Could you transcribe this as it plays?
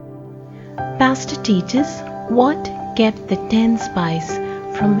Pastor teaches what kept the 10 spies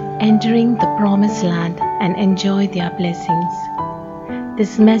from entering the promised land and enjoy their blessings.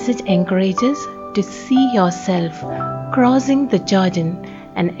 This message encourages to see yourself crossing the Jordan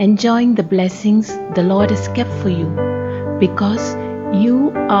and enjoying the blessings the Lord has kept for you, because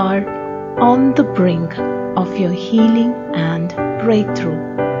you are on the brink of your healing and breakthrough.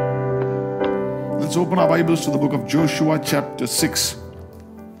 Let's open our Bibles to the book of Joshua chapter 6.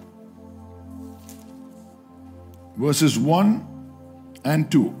 Verses 1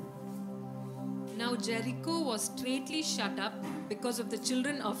 and 2. Now Jericho was straitly shut up because of the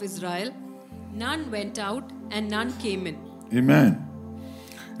children of Israel. None went out and none came in. Amen.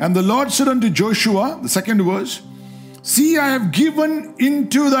 And the Lord said unto Joshua, the second verse, See, I have given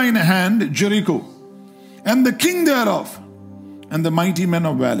into thine hand Jericho, and the king thereof, and the mighty men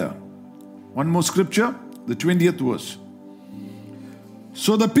of valor. One more scripture, the 20th verse.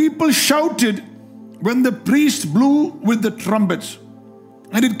 So the people shouted when the priest blew with the trumpets.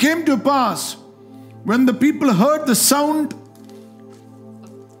 And it came to pass, when the people heard the sound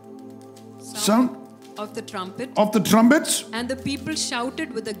of the trumpets, and the people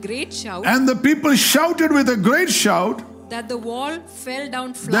shouted with a great shout, that the wall fell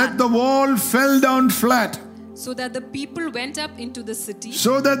down flat. So that the people went up into the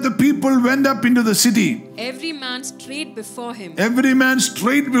city. Every man straight before him. And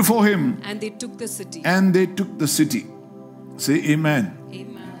they took the city. Say amen.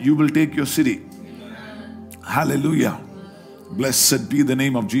 Amen. You will take your city. Amen. Hallelujah. Blessed be the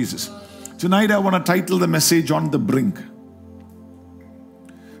name of Jesus. Tonight I want to title the message, On the Brink.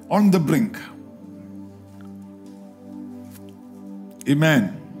 On the brink.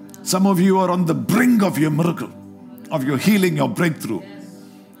 Amen. Some of you are on the brink of your miracle, of your healing, your breakthrough.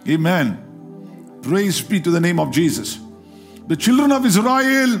 Amen. Praise be to the name of Jesus. The children of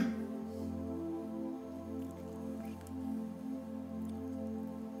Israel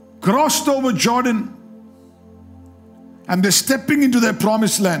crossed over Jordan and they're stepping into their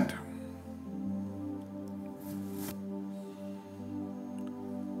promised land.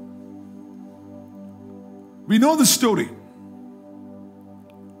 We know the story.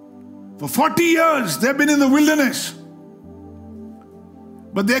 For 40 years, they've been in the wilderness.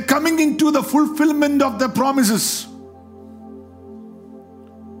 But they're coming into the fulfillment of their promises.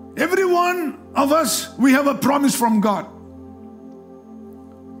 Every one of us, we have a promise from God.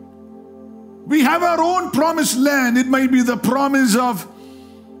 We have our own promised land. It might be the promise of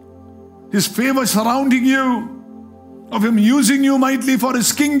His favor surrounding you, of Him using you mightily for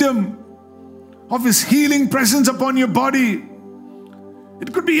His kingdom, of His healing presence upon your body.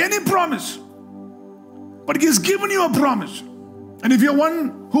 It could be any promise. But He has given you a promise. And if you're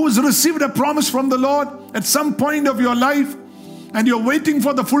one who has received a promise from the Lord at some point of your life, and you're waiting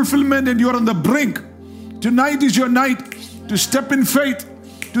for the fulfillment and you're on the brink, tonight is your night to step in faith,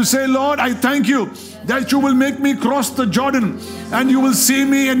 to say, Lord, I thank you that you will make me cross the Jordan and you will see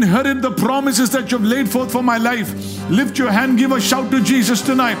me inherit the promises that you've laid forth for my life. Lift your hand, give a shout to Jesus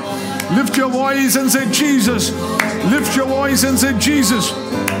tonight. Lift your voice and say, Jesus. Lift your voice and say, Jesus.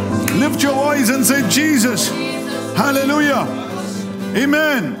 Lift your voice and say, Jesus. Hallelujah.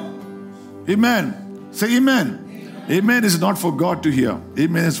 Amen. Amen. Say amen. Amen is not for God to hear.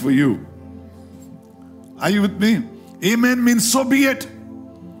 Amen is for you. Are you with me? Amen means so be it.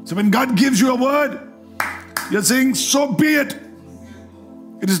 So when God gives you a word, you're saying, so be it.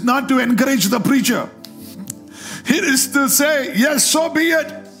 It is not to encourage the preacher. It is to say, yes, so be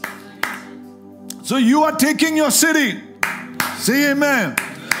it. So you are taking your city. Say amen.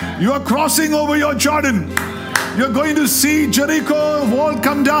 You are crossing over your Jordan. You're going to see Jericho wall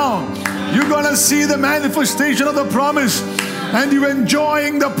come down. You're going to see the manifestation of the promise. And you're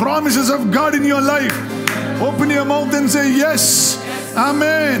enjoying the promises of God in your life. Open your mouth and say, yes.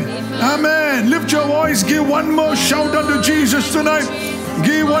 Amen. Amen. Lift your voice. Give one more shout unto Jesus tonight.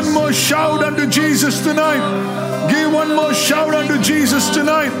 Give one more shout unto Jesus tonight. Give one more shout unto Jesus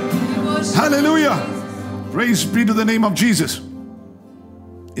tonight. Hallelujah. Praise be to the name of Jesus.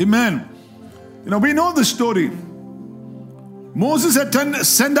 Amen. We know the story. Moses had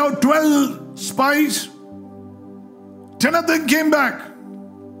sent out 12 spies. 10 of them came back.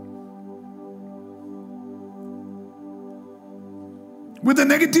 With a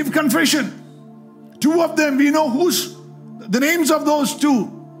negative confession. 2 of them, we know who's the names of those 2.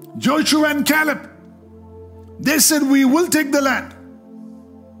 Joshua and Caleb. They said, we will take the land.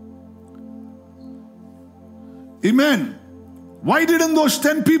 Amen. Why didn't those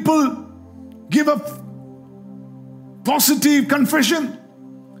 10 people give a positive confession?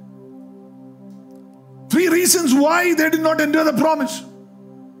 3 reasons why they did not enter the promise.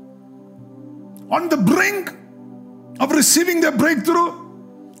 on the brink of receiving their breakthrough,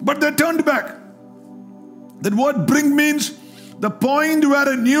 but they turned back. That word bring means the point where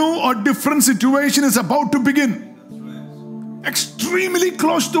a new or different situation is about to begin. Extremely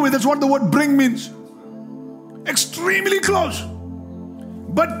close to it. That's what the word bring means. Extremely close.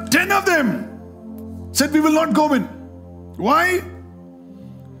 But 10 of them said, we will not go in. Why?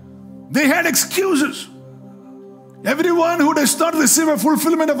 They had excuses. Everyone who does not receive a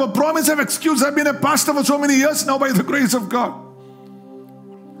fulfillment of a promise have excuses. I've been a pastor for so many years now by the grace of God.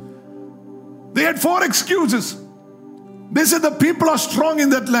 They had 4 excuses. They said the people are strong in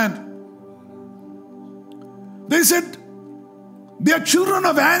that land. They said they are children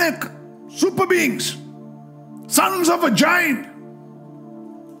of Anak, super beings, sons of a giant.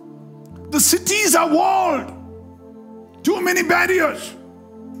 The cities are walled, too many barriers,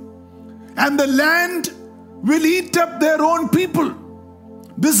 and the land will eat up their own people.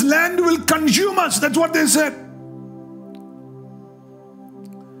 This land will consume us. That's what they said.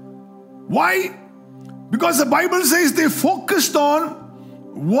 Why? Because the Bible says they focused on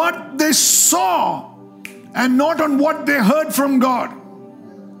what they saw and not on what they heard from God.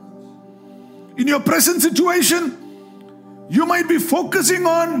 In your present situation, you might be focusing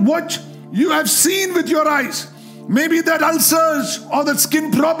on what you have seen with your eyes. Maybe that ulcers or that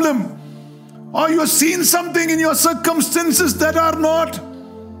skin problem, or you're seeing something in your circumstances that are not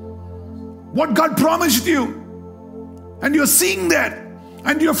what God promised you. And you're seeing that,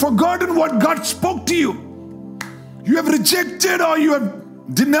 and you've forgotten what God spoke to you. You have rejected or you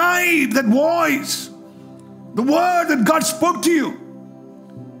have denied that voice, the word that God spoke to you.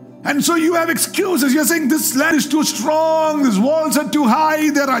 And so you have excuses. You're saying this land is too strong, these walls are too high,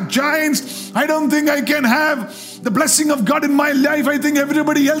 there are giants. I don't think I can have the blessing of God in my life. I think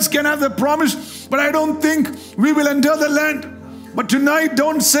everybody else can have the promise, but I don't think we will enter the land. But tonight,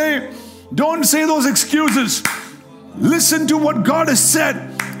 don't say those excuses. Listen to what God has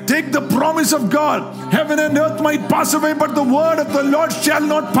said. Take the promise of God. Heaven and earth might pass away, but the word of the Lord shall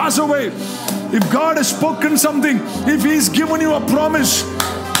not pass away. If God has spoken something, if He's given you a promise,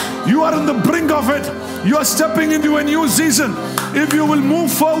 you are on the brink of it. You are stepping into a new season. If you will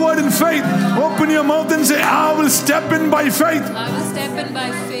move forward in faith, open your mouth and say, I will step in by faith. I will step in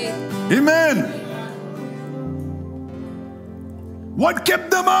by faith. Amen. What kept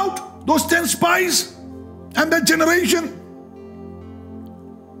them out? Those 10 spies and that generation.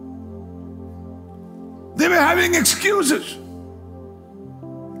 They were having excuses.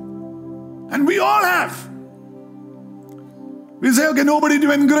 And we all have. We say, okay, nobody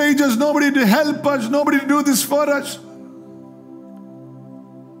to encourage us, nobody to help us, nobody to do this for us.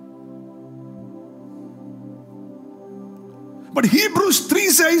 But Hebrews 3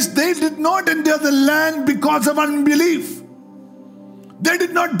 says they did not enter the land because of unbelief. They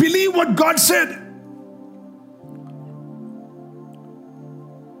did not believe what God said.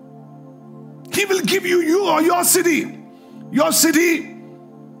 He will give you or your city. Your city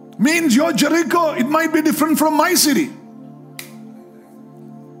means your Jericho. It might be different from my city.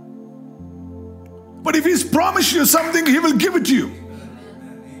 But if He's promised you something, He will give it to you.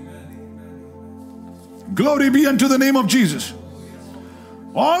 Glory be unto the name of Jesus.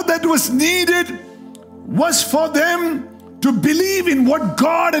 All that was needed was for them to believe in what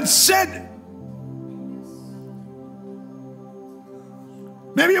God had said.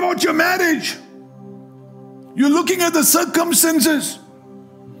 Maybe about your marriage. You're looking at the circumstances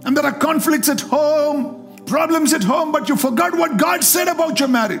and there are conflicts at home, problems at home, but you forgot what God said about your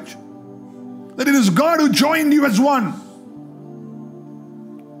marriage. That it is God who joined you as one.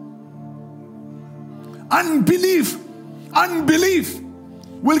 Unbelief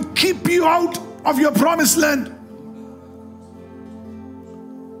will keep you out of your promised land.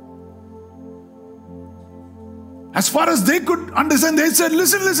 As far as they could understand, they said,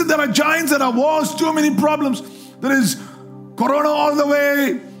 listen, there are giants, there are wars, too many problems. There is corona all the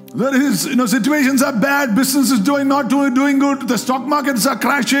way. There is, situations are bad, business is not doing good, the stock markets are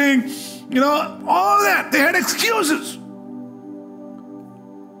crashing, all that. They had excuses.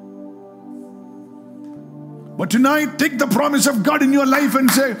 But tonight, take the promise of God in your life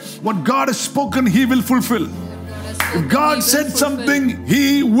and say, what God has spoken, He will fulfill. If God said something,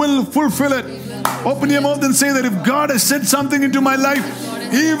 He will fulfill it. Open your mouth and say that if God has said something into my life,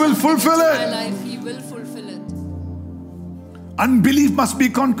 He will fulfill it. He will fulfill it. Unbelief must be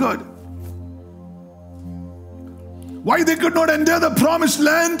conquered. Why they could not enter the promised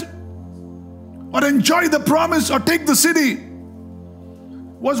land or enjoy the promise or take the city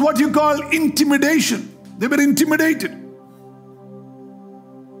was what you call intimidation. They were intimidated.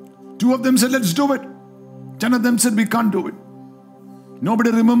 2 of them said, let's do it. 10 of them said, we can't do it.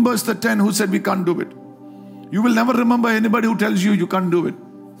 Nobody remembers the 10 who said we can't do it. You will never remember anybody who tells you you can't do it.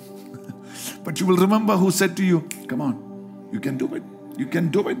 But you will remember who said to you, come on, you can do it. You can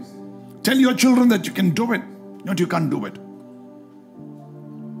do it. Tell your children that you can do it, not you can't do it.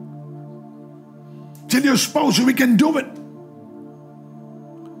 Tell your spouse we can do it.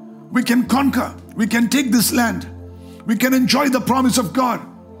 We can conquer. We can take this land. We can enjoy the promise of God.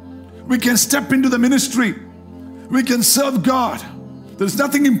 We can step into the ministry. We can serve God. There's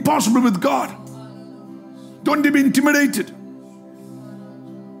nothing impossible with God. Don't be intimidated.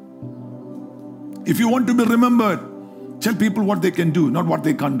 If you want to be remembered, tell people what they can do, not what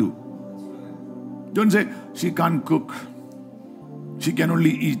they can't do. Don't say, she can't cook. She can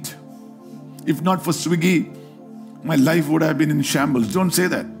only eat. If not for Swiggy, my life would have been in shambles. Don't say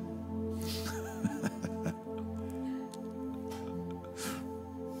that.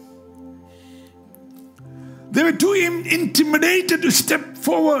 They were too intimidated to step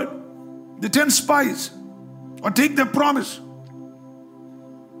forward. The 10 spies, or take their promise.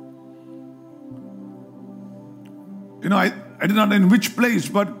 You know, I did not know in which place,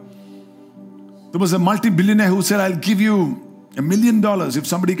 but there was a multi-billionaire who said, I'll give you $1 million if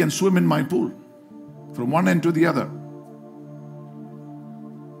somebody can swim in my pool from one end to the other.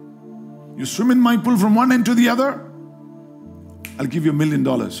 You swim in my pool from one end to the other, I'll give you $1 million.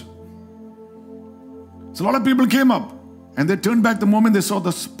 So a lot of people came up and they turned back the moment they saw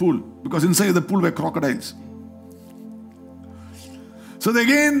this pool, because inside the pool were crocodiles. So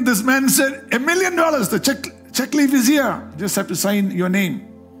again, this man said, $1 million, the check leaf is here. Just have to sign your name.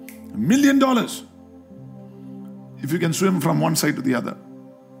 $1 million. If you can swim from one side to the other.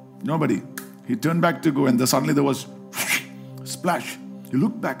 Nobody. He turned back to go, and suddenly there was a splash. He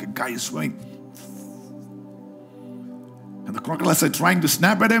looked back, a guy is swimming. And the crocodiles are trying to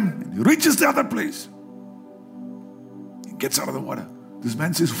snap at him. And he reaches the other place. He gets out of the water. This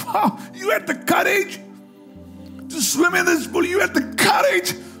man says, wow, you had the courage to swim in this pool. You had the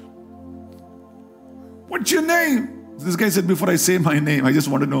courage. What's your name? This guy said, before I say my name, I just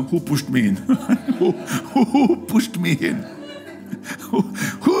want to know who pushed me in. who pushed me in?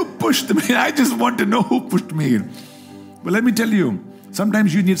 Who pushed me in? I just want to know who pushed me in. But let me tell you,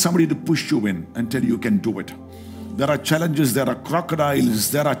 sometimes you need somebody to push you in and tell you can do it. There are challenges, there are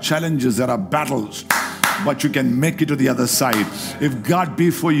crocodiles, there are challenges, there are battles. But you can make it to the other side. If God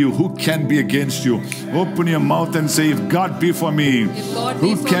be for you, who can be against you? Open your mouth and say, if God be for me,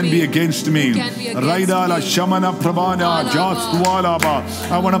 who can be against me? Raidala Shamana Prabana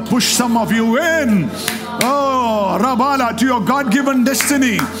Jastwalaba. I want to push some of you in. Oh, Rabala, to your God-given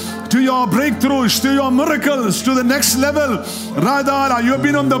destiny, to your breakthroughs, to your miracles, to the next level. Radala, you have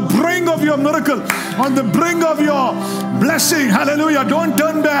been on the brink of your miracle, on the brink of your blessing. Hallelujah. Don't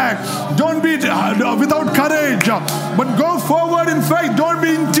turn back. Don't be without courage, but go forward in faith. Don't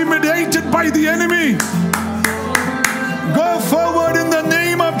be intimidated by the enemy. Go forward in the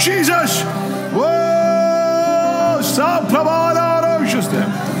name of Jesus. Whoa!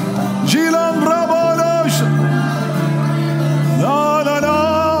 Jilam Rabalosh. La la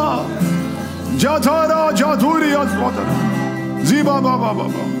la. Jatara Jaturi Ziba Baba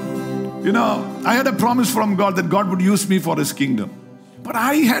Baba. You know, I had a promise from God that God would use me for His kingdom. But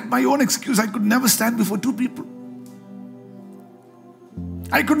I had my own excuse. I could never stand before two people.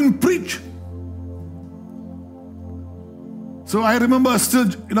 I couldn't preach. So I remember still,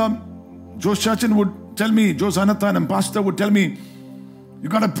 you know, Joe Chachin would tell me, Joe Zanathan and Pastor would tell me, you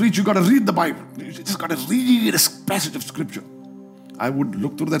got to preach, you got to read the Bible. You just got to read a passage of scripture. I would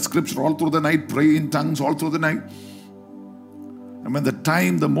look through that scripture all through the night, pray in tongues all through the night. And when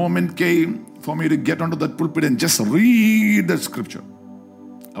the moment came for me to get onto that pulpit and just read the scripture,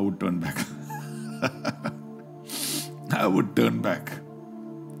 I would turn back. I would turn back.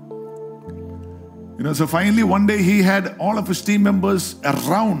 You know, so finally one day he had all of his team members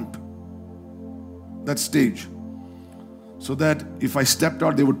around that stage, so that if I stepped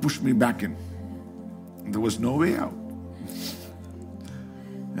out, they would push me back in. There was no way out.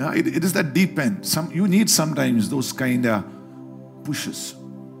 Yeah, it is that deep end. You need sometimes those kind of pushes.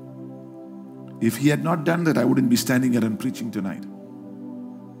 If he had not done that, I wouldn't be standing here and preaching tonight.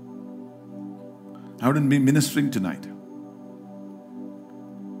 I wouldn't be ministering tonight.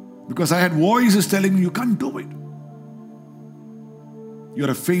 Because I had voices telling me, you can't do it.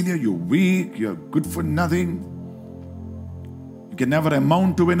 You're a failure, you're weak, you're good for nothing. You can never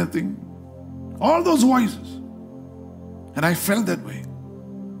amount to anything. All those voices. And I felt that way.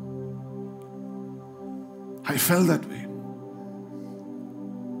 I felt that way.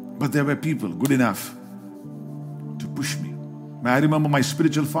 But there were people good enough to push me. I remember my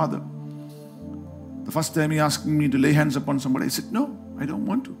spiritual father. The first time he asked me to lay hands upon somebody, I said, no, I don't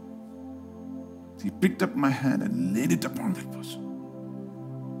want to. He picked up my hand and laid it upon that person.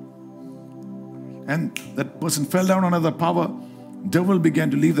 And that person fell down under the power. Devil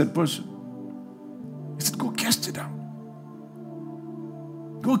began to leave that person. He said, go cast it out.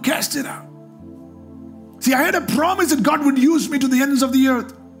 Go cast it out. See, I had a promise that God would use me to the ends of the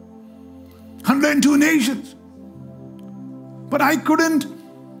earth. 102 nations. But I couldn't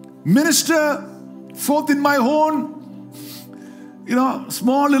minister forth in my own,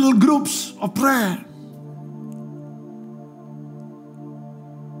 small little groups of prayer.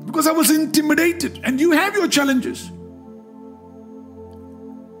 Because I was intimidated. And you have your challenges.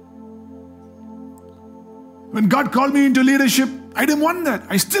 When God called me into leadership, I didn't want that.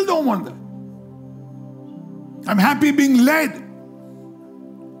 I still don't want that. I'm happy being led.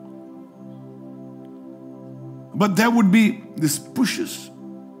 But there would be these pushes.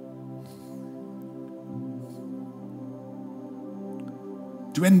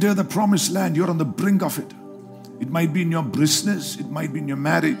 To enter the promised land, you're on the brink of it. It might be in your business, it might be in your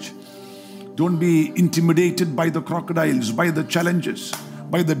marriage. Don't be intimidated by the crocodiles, by the challenges,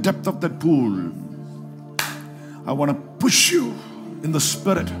 by the depth of that pool. I want to push you in the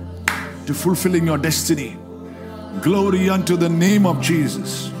spirit to fulfilling your destiny. Glory unto the name of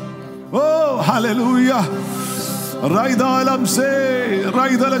Jesus. Oh, hallelujah. Raida alamse,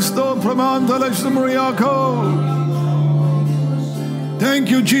 raida lesto pramanta lestamriako.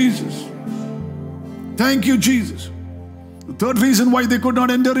 Thank you, Jesus. Thank you, Jesus. The third reason why they could not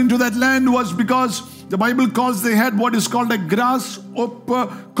enter into that land was because the Bible calls they had what is called a grasshopper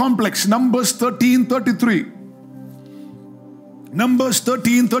complex. Numbers 13:33. Numbers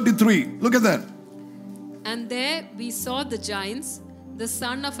 13:33. Look at that. And there we saw the giants, the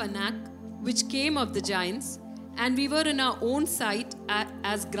son of Anak, which came of the giants, and we were in our own sight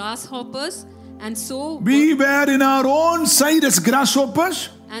as grasshoppers, and so we were in our own sight as grasshoppers,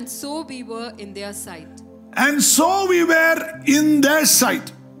 and so we were in their sight. And so we were in their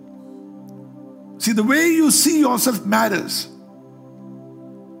sight. See, the way you see yourself matters.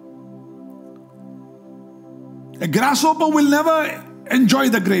 A grasshopper will never enjoy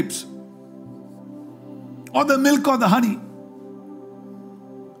the grapes or the milk or the honey.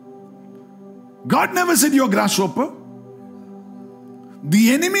 God never said you're a grasshopper.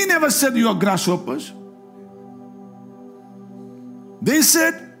 The enemy never said you are grasshoppers. They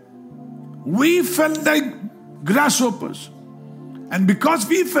said, we felt like grasshoppers. And because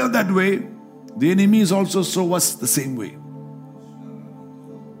we felt that way, the enemies also saw us the same way.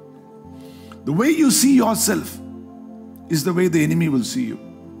 The way you see yourself is the way the enemy will see you.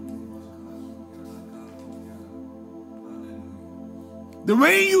 The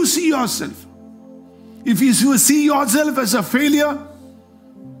way you see yourself. If you see yourself as a failure,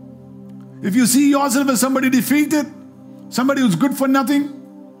 if you see yourself as somebody defeated, somebody who's good for nothing,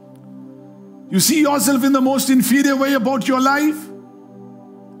 you see yourself in the most inferior way about your life,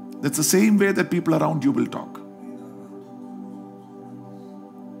 that's the same way that people around you will talk.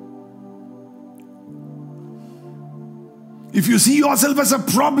 If you see yourself as a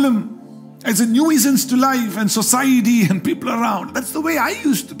problem, as a nuisance to life and society and people around, that's the way I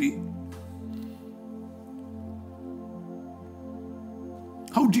used to be.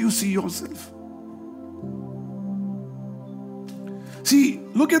 How do you see yourself? See,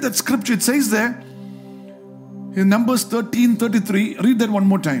 look at that scripture. It says there in Numbers 13:33. Read that one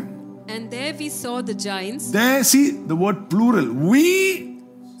more time. And there we saw the giants. There, see the word plural. We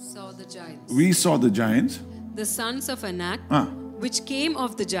saw the giants. We saw the giants. The sons of Anak, which came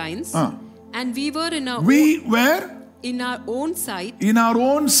of the giants. And we were in our own sight. In our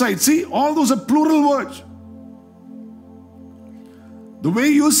own sight. See, all those are plural words. The way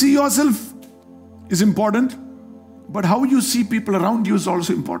you see yourself is important, but how you see people around you is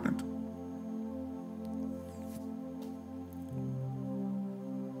also important.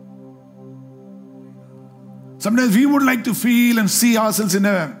 Sometimes we would like to feel and see ourselves in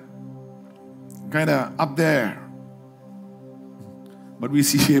a kind of up there, but we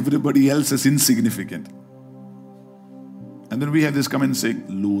see everybody else as insignificant. And then we have this comment saying,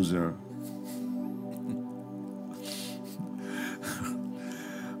 loser.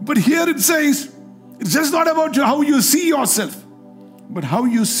 But here it says, it's just not about how you see yourself, but how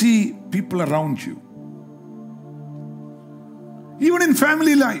you see people around you. Even in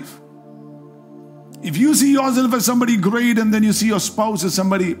family life. If you see yourself as somebody great and then you see your spouse as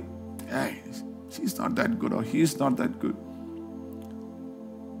somebody, hey, she's not that good or he's not that good.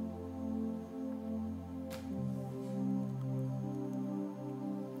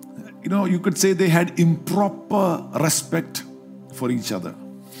 You know, you could say they had improper respect for each other.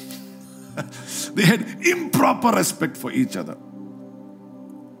 They had improper respect for each other.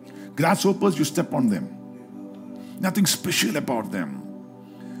 Grasshoppers, you step on them. Nothing special about them.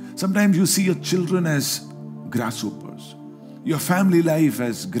 Sometimes you see your children as grasshoppers. Your family life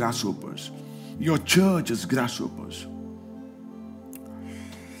as grasshoppers. Your church as grasshoppers.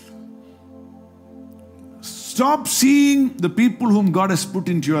 Stop seeing the people whom God has put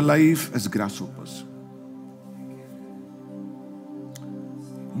into your life as grasshoppers.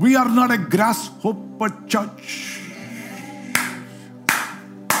 We are not a grasshopper church.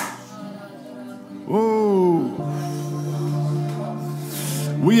 Oh,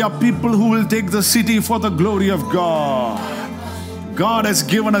 we are people who will take the city for the glory of God. God has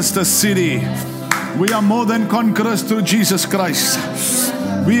given us the city. We are more than conquerors through Jesus Christ.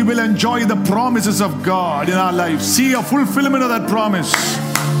 We will enjoy the promises of God in our lives. See a fulfillment of that promise.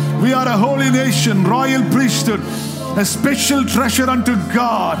 We are a holy nation, royal priesthood, a special treasure unto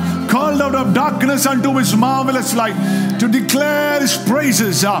God, called out of darkness unto His marvelous light, to declare His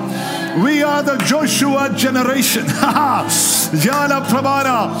praises. We are the Joshua generation. Jala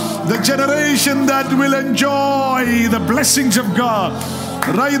Prabhara, the generation that will enjoy the blessings of God.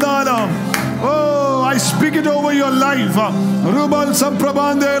 Raidana. Oh, I speak it over your life. Rubal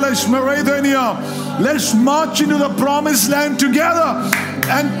Samprabande Lashmaredania. Let's march into the promised land together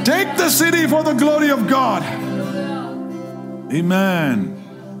and take the city for the glory of God. Amen.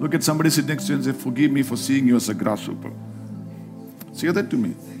 Look at somebody sitting next to you and say, forgive me for seeing you as a grasshopper. Say that to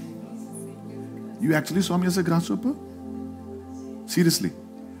me. You actually saw me as a grasshopper? Seriously.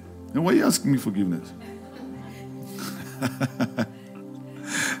 Then why are you asking me forgiveness?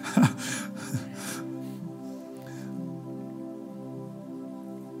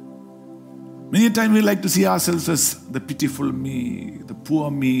 Many times we like to see ourselves as the pitiful me, the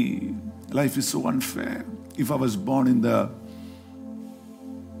poor me. Life is so unfair. If I was born in the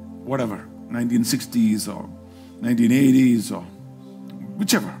 1960s or 1980s or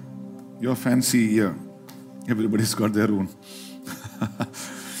whichever, your fancy year. Everybody's got their own.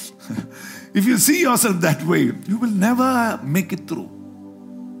 If you see yourself that way, you will never make it through.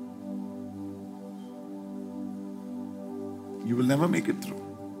 You will never make it through.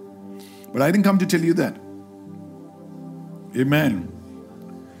 But I didn't come to tell you that. Amen.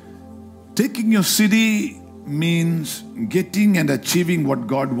 Taking your city means getting and achieving what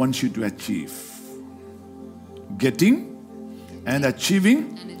God wants you to achieve. Getting and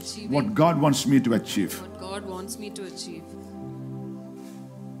achieving what God wants me to achieve. What God wants me to achieve.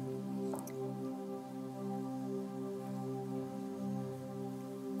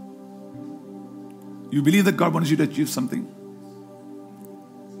 You believe that God wants you to achieve something?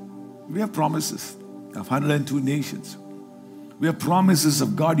 We have promises of 102 nations. We have promises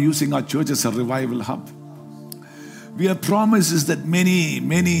of God using our church as a revival hub. We have promises that many,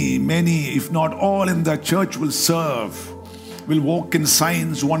 if not all in the church will serve, will walk in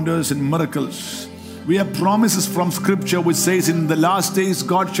signs, wonders, and miracles. We have promises from Scripture which says, in the last days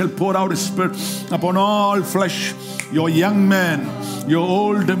God shall pour out His Spirit upon all flesh. Your young men, your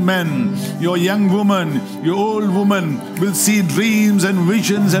old men, your young woman, your old woman will see dreams and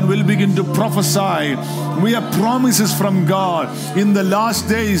visions and will begin to prophesy. We have promises from God. In the last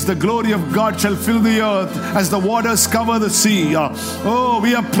days, the glory of God shall fill the earth as the waters cover the sea.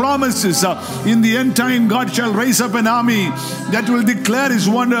 We have promises. In the end time, God shall raise up an army that will declare His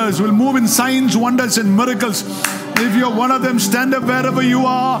wonders, will move in signs, wonders, and miracles. If you're one of them, stand up wherever you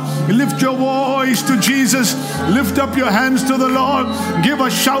are. Lift your voice to Jesus. Lift up your hands to the Lord. Give a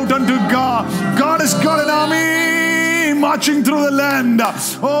shout unto God. God has got an army marching through the land.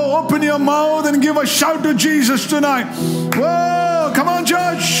 Oh, open your mouth and give a shout to Jesus tonight. Whoa, come on,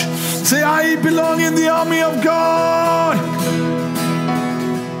 church. Say, I belong in the army of God.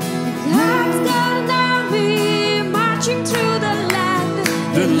 God's got an army marching through the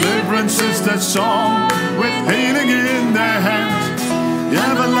land. Deliverance is the song with healing in their hands,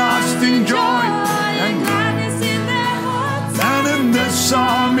 everlasting joy and gladness in their hearts. And in this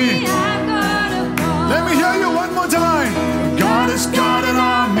army, let me hear you one more time. God has got an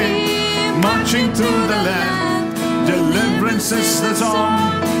army marching through the land. Deliverance is the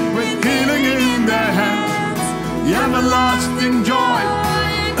song with healing in their hands, everlasting joy.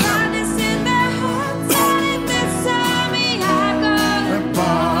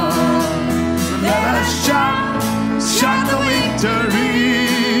 Shout the victory.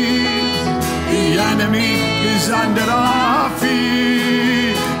 The enemy is under our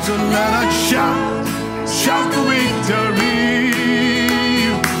feet. So let us shout the victory.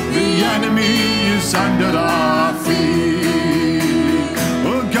 The enemy is under our feet.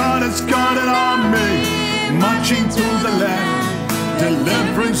 Oh, God has got an army marching through the land.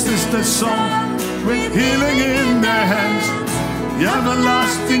 Deliverance is the song with healing in their hands,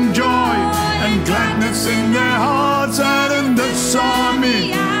 everlasting joy. It's in their hearts and in this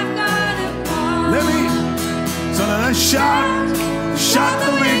army. I've got a promise. Let me. So let us shout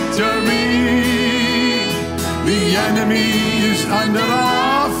the victory. The enemy is under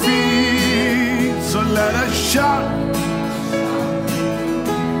our feet. So let us shout.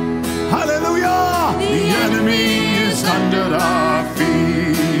 Hallelujah. The enemy is under our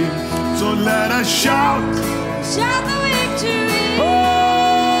feet. So let us shout. Shout the victory. Oh,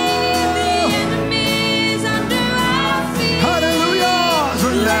 The enemy is under our feet. hallelujah. So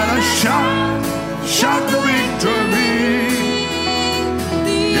let us shout the victory.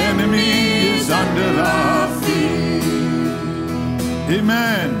 The enemy is under our feet.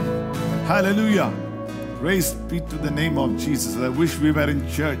 Amen. Hallelujah. Praise be to the name of Jesus. I wish we were in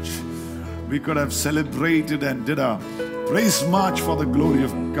church. We could have celebrated and did a praise march for the glory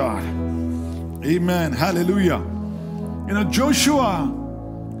of God. Amen. Hallelujah. You know, Joshua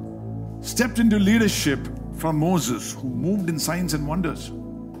stepped into leadership from Moses, who moved in signs and wonders.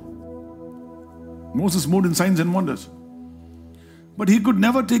 Moses moved in signs and wonders. But he could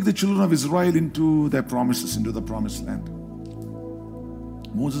never take the children of Israel into their promises, into the promised land.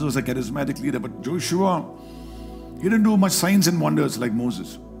 Moses was a charismatic leader, but Joshua, he didn't do much signs and wonders like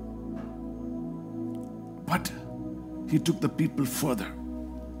Moses. But he took the people further.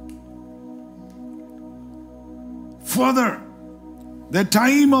 Further. The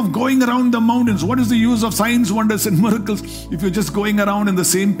time of going around the mountains. What is the use of signs, wonders, and miracles if you're just going around in the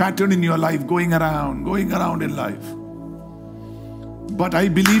same pattern in your life, going around in life? But I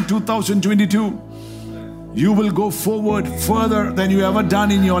believe 2022, you will go forward further than you ever done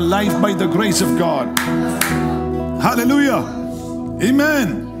in your life by the grace of God. Hallelujah.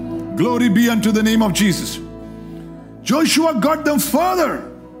 Amen. Glory be unto the name of Jesus. Joshua got them further.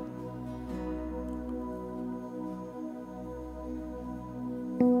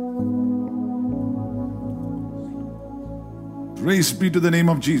 Praise be to the name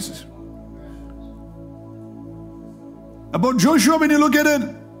of Jesus. About Joshua, when you look at it,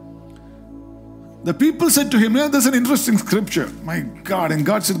 the people said to him, yeah, there's an interesting scripture. My God. And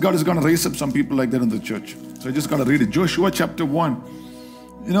God said God is going to raise up some people like that in the church. So I just got to read it. Joshua chapter 1.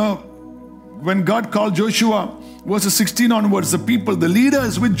 You know, when God called Joshua, verses 16 onwards, the people, the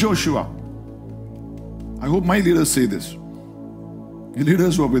leaders with Joshua. I hope my leaders say this. The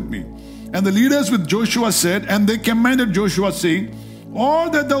leaders were with me. And the leaders with Joshua said, and they commanded Joshua, saying, all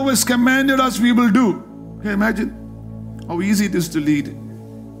that thou hast commanded us, we will do. Can you imagine how easy it is to lead?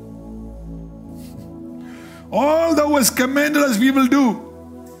 All thou hast commanded us, we will do.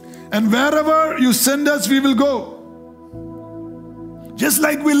 And wherever you send us, we will go. Just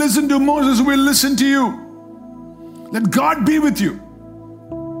like we listened to Moses, we'll listen to you. Let God be with you,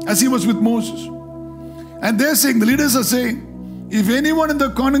 as he was with Moses. And they're saying, the leaders are saying, if anyone in the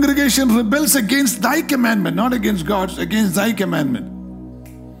congregation rebels against thy commandment, not against God's, against thy commandment,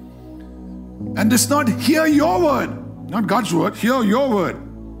 and does not hear your word, not God's word, hear your word,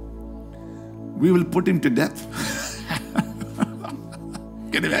 we will put him to death.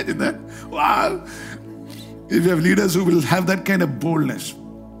 Can you imagine that? Wow. If you have leaders who will have that kind of boldness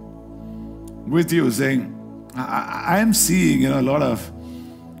with you, saying, I am seeing, a lot of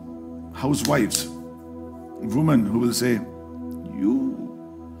housewives, women who will say,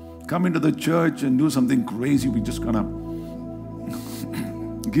 you come into the church and do something crazy, we're just gonna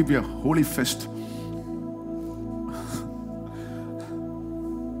give you a holy fest.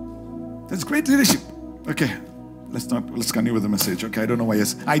 That's great leadership. Okay, let's continue with the message. Okay, I don't know why.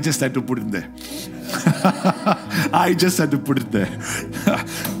 Yes, I just had to put it there. I just had to put it there.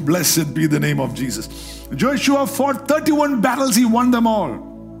 Blessed be the name of Jesus. Joshua fought 31 battles, he won them all.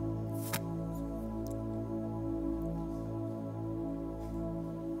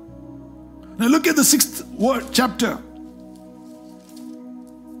 Now look at the 6th chapter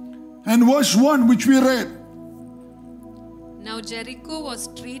and verse 1, which we read. Now Jericho was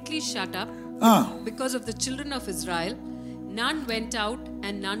straitly shut up because of the children of Israel. None went out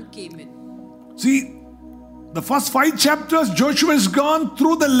and none came in. See, the first 5 chapters, Joshua has gone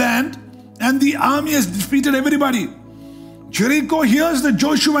through the land and the army has defeated everybody. Jericho hears that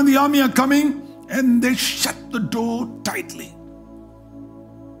Joshua and the army are coming and they shut the door tightly.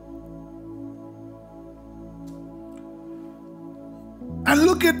 And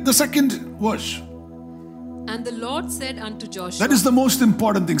look at the 2nd verse. And the Lord said unto Joshua. That is the most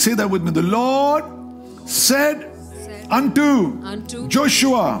important thing. Say that with me. The Lord said unto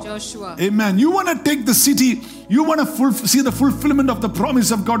Joshua. Amen. You want to take the city. You want to see the fulfillment of the promise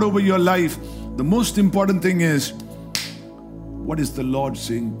of God over your life. The most important thing is, what is the Lord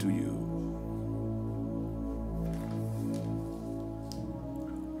saying to you?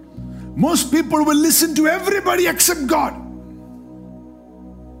 Most people will listen to everybody except God.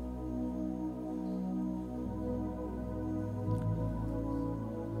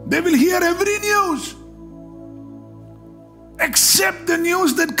 They will hear every news except the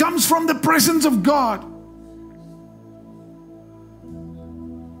news that comes from the presence of God.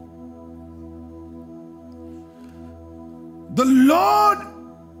 The Lord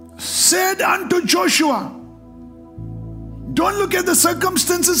said unto Joshua, don't look at the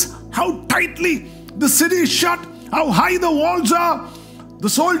circumstances, how tightly the city is shut, how high the walls are, the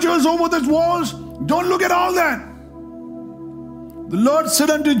soldiers over the walls. Don't look at all that. The Lord said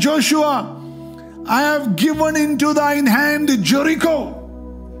unto Joshua, I have given into thine hand Jericho.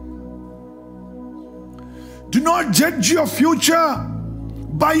 Do not judge your future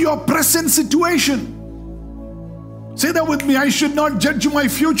by your present situation. Say that with me. I should not judge my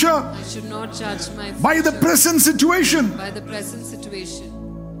future. I should not judge my future by the present situation. By the present situation.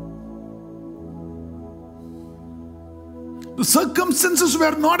 The circumstances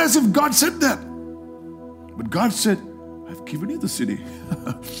were not as if God said that. But God said, I've given you the city.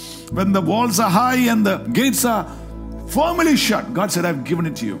 When the walls are high and the gates are firmly shut, God said, I've given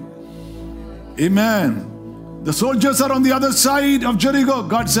it to you. Amen. The soldiers are on the other side of Jericho.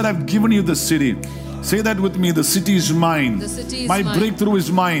 God said, I've given you the city. Say that with me. The city is mine. The city is My mine. breakthrough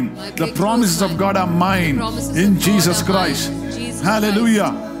is mine. The promises of God are mine. In Jesus Christ.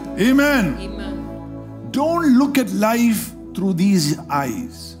 Hallelujah. Amen. Amen. Don't look at life through these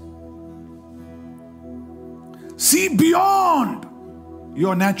eyes. See beyond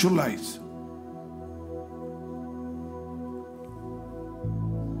your natural eyes.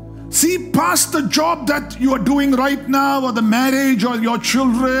 See past the job that you are doing right now, or the marriage, or your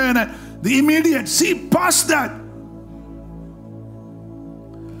children, the immediate. See past that.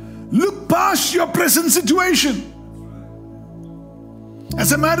 Look past your present situation.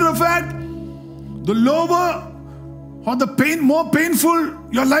 As a matter of fact, the lower or the more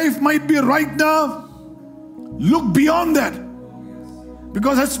painful your life might be right now, look beyond that.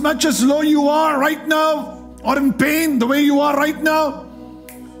 Because as much as low you are right now, or in pain the way you are right now,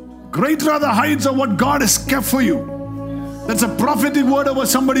 greater are the heights of what God has kept for you. That's a prophetic word over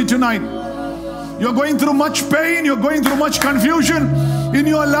somebody tonight. You're going through much pain, you're going through much confusion in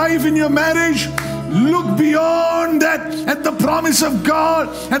your life, in your marriage. Look beyond that at the promise of God,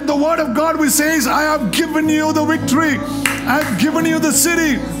 at the word of God which says, I have given you the victory. I have given you the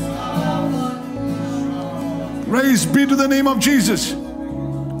city. Praise be to the name of Jesus.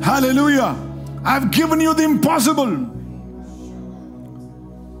 Hallelujah. I have given you the impossible.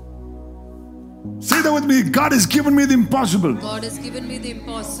 Say that with me. God has given me the impossible. God has given me the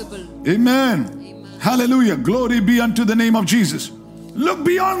impossible. Amen. Amen. Hallelujah. Glory be unto the name of Jesus. Look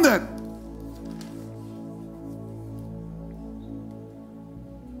beyond that.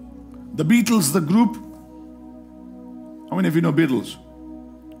 The Beatles, the group. How many of you know Beatles?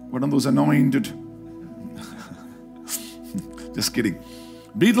 One of those anointed. Just kidding.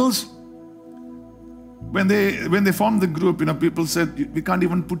 Beatles, when they formed the group, people said, we can't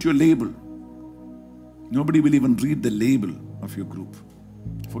even put your label. Nobody will even read the label of your group.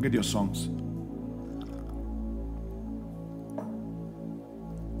 Forget your songs.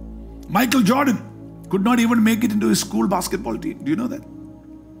 Michael Jordan could not even make it into his school basketball team. Do you know that?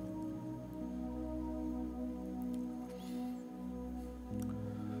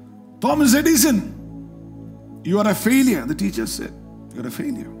 Thomas Edison, you are a failure, the teacher said. You're a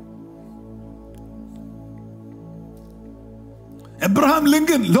failure. Abraham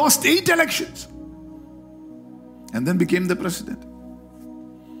Lincoln lost 8 elections and then became the president.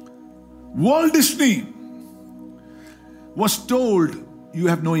 Walt Disney was told, you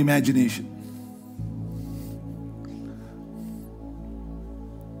have no imagination.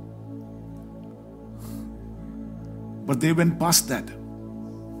 But they went past that.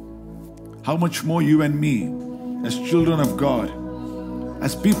 How much more you and me, as children of God,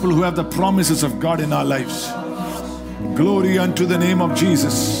 as people who have the promises of God in our lives. Glory unto the name of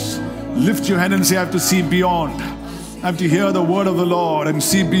Jesus. Lift your hand and say, I have to see beyond. I have to hear the word of the Lord and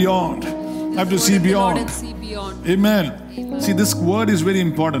see beyond. I have to see beyond. Amen. See, this word is very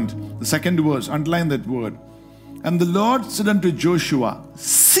important. The second verse, underline that word. And the Lord said unto Joshua,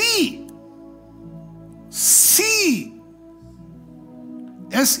 see. See.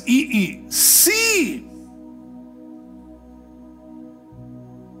 S-E-E. See.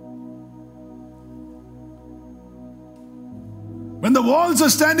 When the walls are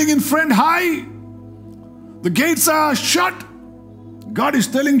standing in front high, the gates are shut, God is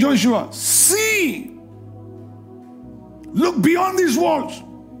telling Joshua, see. Look beyond these walls.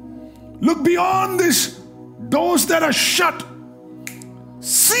 Look beyond these doors that are shut.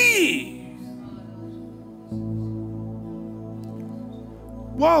 See.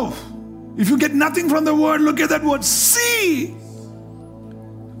 Wow. If you get nothing from the word, look at that word. See.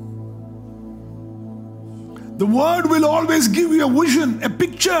 The word will always give you a vision, a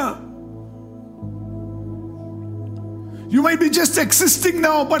picture. You might be just existing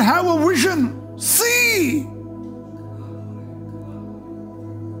now, but have a vision. See.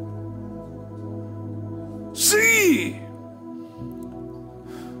 See.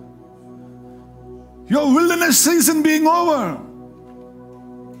 Your wilderness season being over.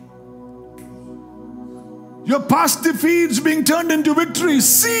 Your past defeats being turned into victory.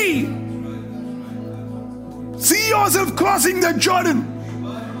 See. See yourself crossing the Jordan.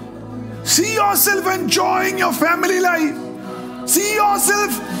 See yourself enjoying your family life. See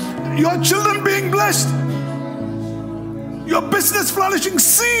yourself, your children being blessed. Your business flourishing.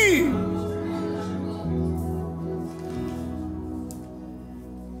 See.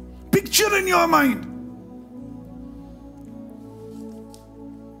 Picture in your mind.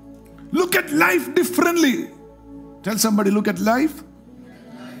 Look at life differently. Tell somebody, look at life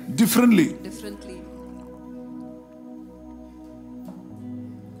differently. Differently.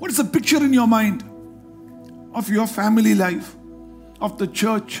 What is the picture in your mind of your family life, of the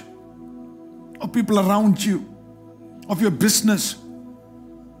church, of people around you, of your business,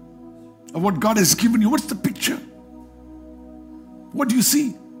 of what God has given you? What's the picture? What do you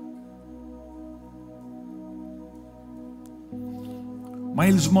see?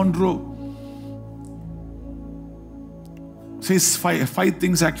 Miles Monroe says five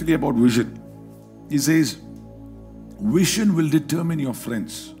things actually about vision. He says, vision will determine your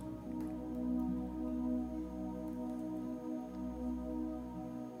friends.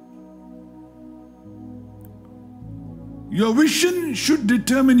 Your vision should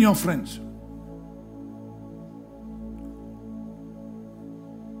determine your friends.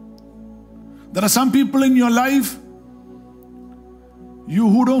 There are some people in your life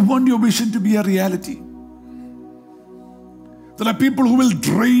who don't want your vision to be a reality. There are people who will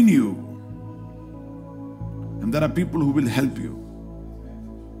drain you. And there are people who will help you.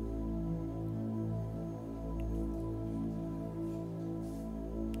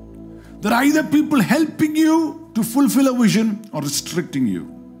 There are either people helping you to fulfill a vision or restricting you.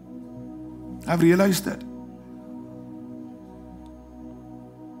 I've realized that.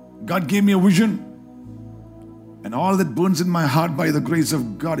 God gave me a vision. And all that burns in my heart by the grace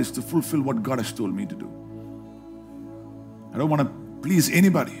of God is to fulfill what God has told me to do. I don't want to please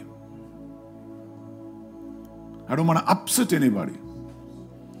anybody. I don't want to upset anybody.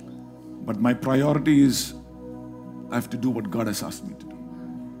 But my priority is I have to do what God has asked me to do.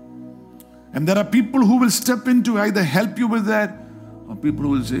 And there are people who will step in to either help you with that, or people who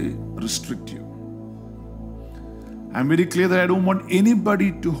will say, restrict you. I'm very clear that I don't want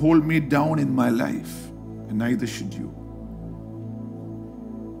anybody to hold me down in my life. And neither should you.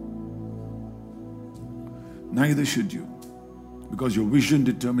 Neither should you. Because your vision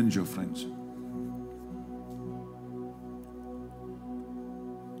determines your friends.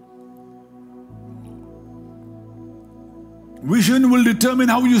 Vision will determine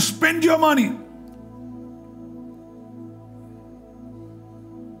how you spend your money.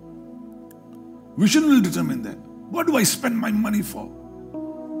 Vision will determine that. What do I spend my money for?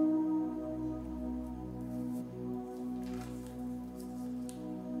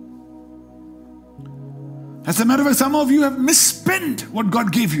 As a matter of fact, some of you have misspent what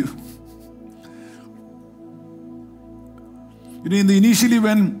God gave you. You know, initially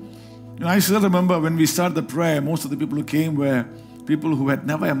when, I still remember when we started the prayer, most of the people who came were people who had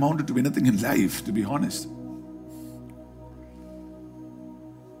never amounted to anything in life, to be honest.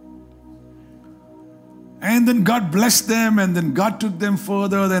 And then God blessed them, and then God took them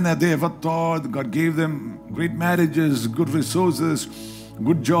further than they ever thought. God gave them great marriages, good resources,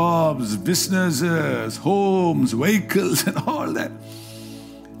 good jobs, businesses, homes, vehicles, and all that.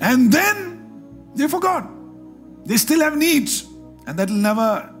 And then they forgot. They still have needs, and that will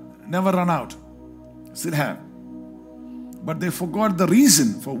never run out. Still have. But they forgot the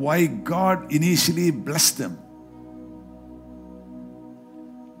reason for why God initially blessed them.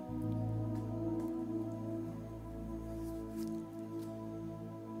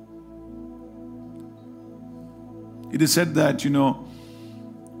 It is said that, you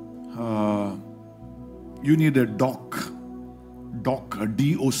need a doc, a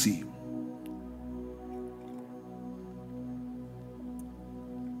DOC.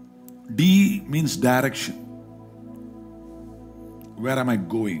 D means direction. Where am I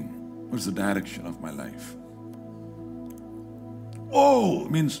going? What's the direction of my life? O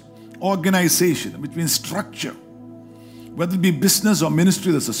means organization, which means structure. Whether it be business or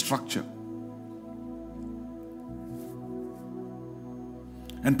ministry, there's a structure.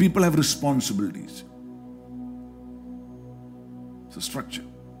 And people have responsibilities. It's a structure.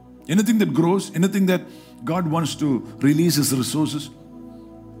 Anything that grows, anything that God wants to release His resources,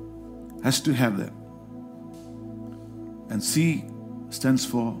 has to have that. And C stands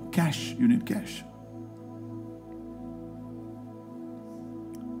for cash. You need cash.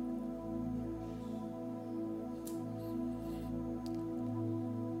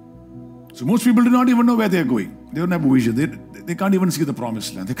 So most people do not even know where they are going. They don't have a vision. They can't even see the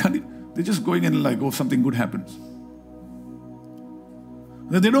promised land. They're just going in like, oh, something good happens.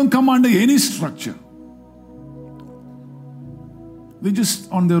 They don't come under any structure. They're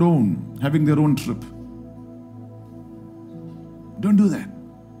just on their own, having their own trip. Don't do that.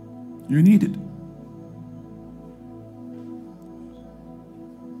 You need it.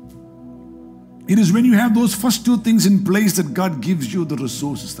 It is when you have those first two things in place that God gives you the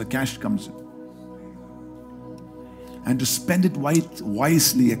resources, the cash comes in. And to spend it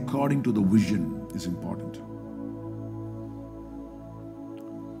wisely according to the vision is important.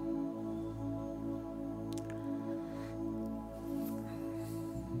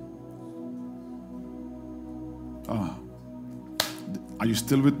 Are you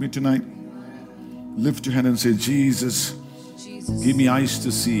still with me tonight? Lift your hand and say, Jesus, Jesus, give me eyes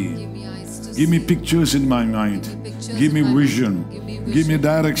to see. give me eyes to Give me see. pictures in my mind. pictures Give me in my vision. mind. Give me Give me vision.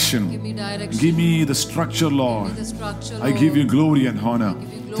 direction. Give me direction. Give me the structure, Lord. the structure, I give you Lord. glory and honor.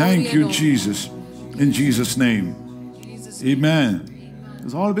 give you glory Thank and you, honor. Jesus. In Jesus' name. Jesus' Amen.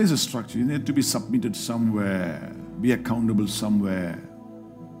 There's always a structure. You need to be submitted somewhere, be accountable somewhere.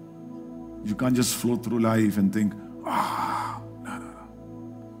 You can't just flow through life and think, no.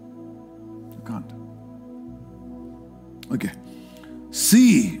 You can't. Okay.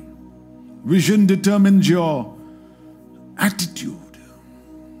 C. Vision determines your attitude.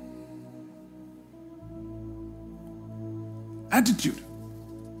 Attitude.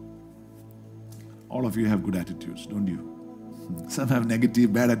 All of you have good attitudes, don't you? Some have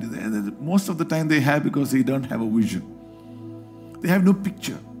negative, bad attitudes. Most of the time they have because they don't have a vision. They have no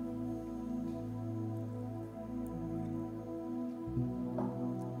picture.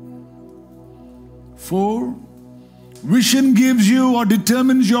 Four, vision gives you or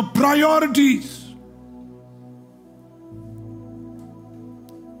determines your priorities.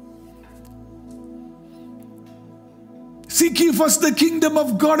 Seek ye first the kingdom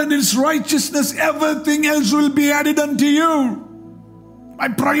of God and His righteousness, everything else will be added unto you. My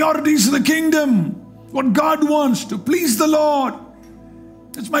priority is the kingdom. What God wants, to please the Lord.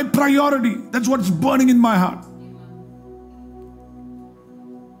 That's my priority. That's what's burning in my heart.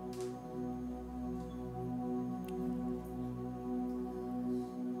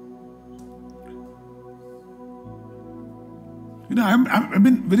 You know, I've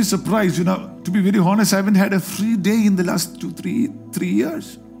been very surprised, you know, to be very honest, I haven't had a free day in the last 3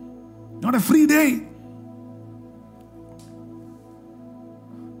 years. Not a free day.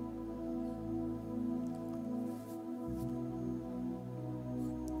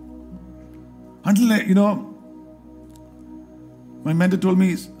 Until, you know, my mentor told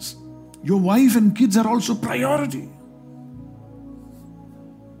me, your wife and kids are also priority.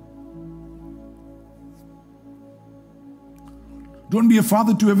 Don't be a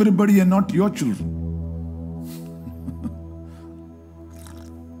father to everybody and not your children.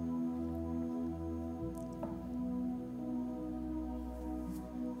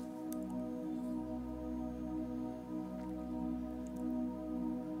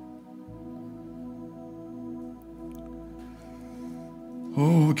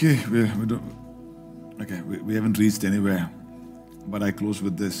 Oh, okay. We haven't reached anywhere. But I close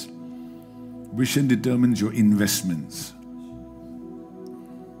with this. Vision determines your investments.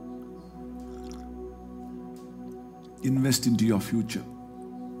 Invest into your future.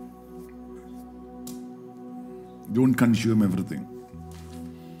 Don't consume everything.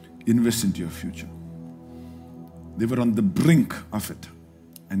 Invest into your future. They were on the brink of it.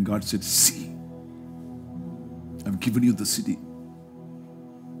 And God said, see, I've given you the city.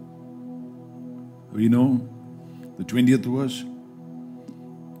 You know, the 20th verse.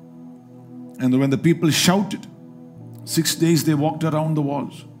 And when the people shouted, 6 days they walked around the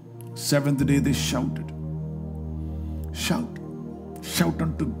walls. 7th day they shouted. Shout. Shout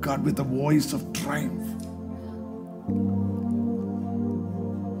unto God with a voice of triumph.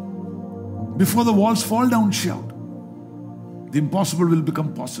 Before the walls fall down, shout. The impossible will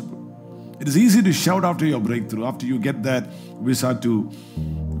become possible. It is easy to shout after your breakthrough, after you get that visa to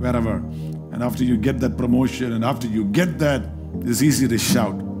wherever, and after you get that promotion, and after you get that, it's easy to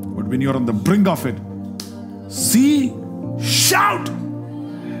shout. But when you're on the brink of it, see Shout!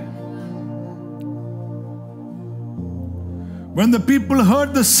 When the people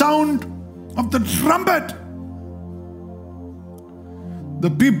heard the sound of the trumpet, the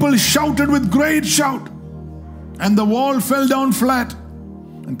people shouted with great shout, and the wall fell down flat.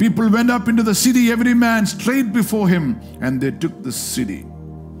 And people went up into the city, every man straight before him, and they took the city.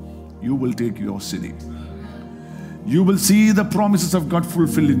 You will take your city. You will see the promises of God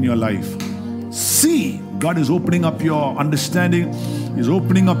fulfilled in your life. See, God is opening up your understanding. He's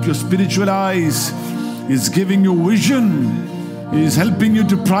opening up your spiritual eyes. He's giving you vision. He's helping you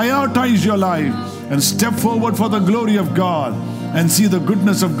to prioritize your life and step forward for the glory of God and see the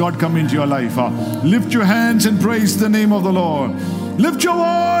goodness of God come into your life. Lift your hands and praise the name of the Lord. Lift your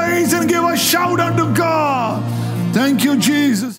voice and give a shout unto God. Thank you, Jesus.